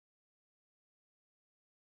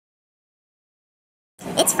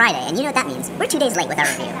It's Friday, and you know what that means. We're 2 days late with our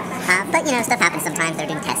review. But, stuff happens sometimes. They're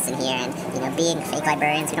doing tests in here, and, being fake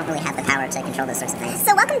librarians, we don't really have the power to control those sorts of things.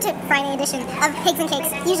 So welcome to Friday edition of Pigs and Cakes,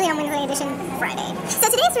 usually on Wednesday edition, Friday. So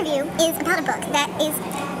today's review is about a book that is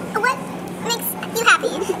what makes you happy.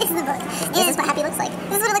 This is the book. This is what happy looks like.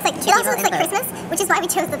 This is what it looks like. It also looks like Christmas, which is why we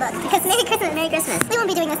chose the book. Because Merry Christmas. Merry Christmas. We won't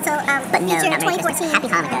be doing this till but no, future not Merry 2014. Christmas. Happy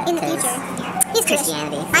Hanukkah. In the future. He's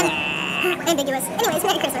Christianity. I'm ambiguous. Anyways,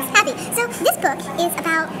 Merry Christmas. Happy. So this book is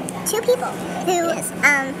about two people who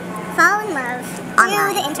fall in love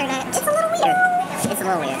through the internet. It's a little weird. It's a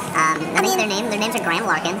little weird. Their names are Graham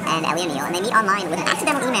Larkin and Ellie O'Neill, and they meet online with an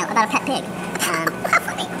accidental email about a pet pig. How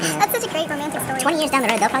funny. That's such a great romantic story. 20 years down the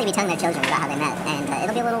road, they'll probably be telling their children about how they met, and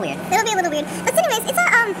it'll be a little weird. It'll be a little weird. But anyways, it's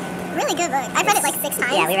a really good book. I've read it like 6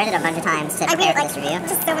 times. Yeah, we read it a bunch of times to prepare for this review.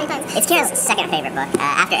 Just so many times. It's Kira's second favorite book,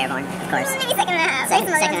 after Airborne, of course. Maybe second and a half.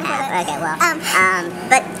 Second and a half. Okay, well,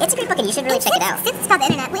 but it's a great book, and you should really check it out. Since it's about the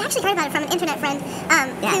internet, we actually heard about it from an internet friend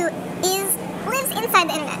who lives inside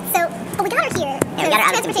the internet. So we got her here. Yeah, we got her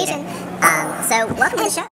out of the computer. So welcome to the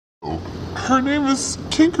show. Her name is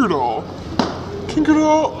Kinkerdoll.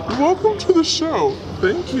 Kinkerdoll, welcome to the show.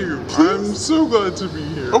 Thank you. I'm so glad to be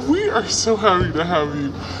here. We are so happy to have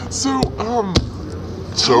you. So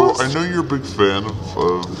I know you're a big fan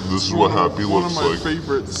of This Is What Happy Looks Like. One of my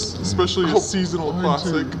favorites, especially a seasonal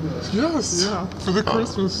classic. Yes. Yeah. For the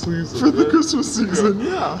Christmas season. For the Christmas season.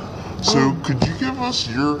 Yeah. So, could you give us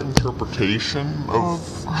your interpretation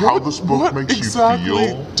of how this book makes you feel? What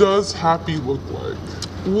exactly does happy look like?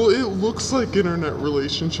 Well, it looks like internet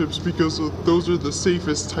relationships because those are the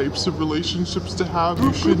safest types of relationships to have.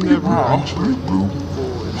 You should never actually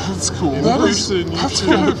That's cool. You should meet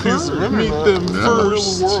them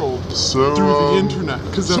first through the internet,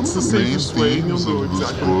 because that's the safest way, and you'll know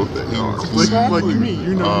exactly what they are. Like me,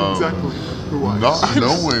 you know exactly who I am. Not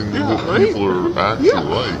knowing what people are actually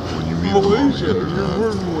like when you meet Malaysia, them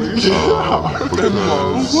on the internet.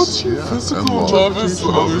 Well, what's your physical love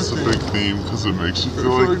is a big theme because it makes you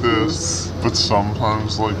feel like this, but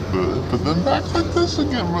sometimes like this, but then back like this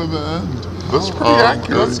again by the end. That's pretty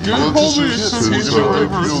accurate. That's good.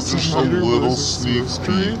 Just a little sneak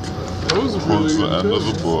peek towards the end of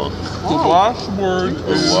the book. The last word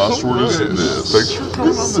is this. Thanks for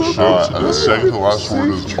coming on the show. And the second to last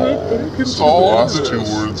word is all. So the last 2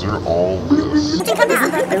 words are all this. It's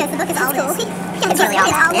encompassing book because the book is all this. It's really all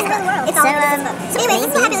this. It's all this. So anyway,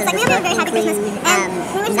 this is what happens. Like, we have a very happy Christmas, and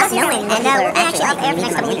we were not knowing, and we're actually off air for the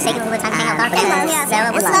next couple weeks, taking a little bit of time to hang out with our friends. So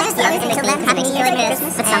we'll see next year. Until then, happy New Year, Merry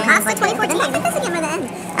Christmas, but sometimes like 2014. But this again by the end.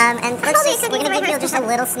 And we're gonna give you just a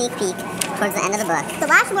little sneak peek towards the end of the book. The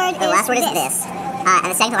last word is this. And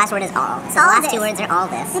the second to last word is all. So the last 2 words are all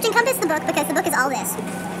this. Which encompasses the book because the book is all this.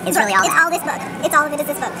 It's really all that. It's all this book. It's all of it is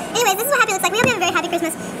this book. Anyways, this is what happy looks like. We hope you have a very happy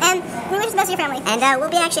Christmas, and we wish the best to your family. And we'll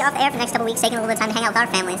be actually off air for the next couple weeks, taking a little bit of time to hang out with our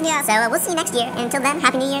families. Yeah. So we'll see you next year. And until then,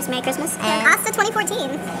 Happy New Year's, Merry Christmas, and hasta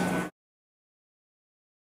 2014.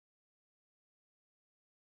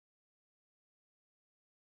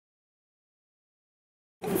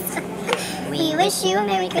 We wish you a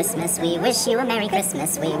Merry Christmas, we wish you a Merry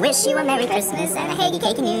Christmas, we wish you a Merry Christmas and a Haggy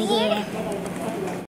Cake New Year.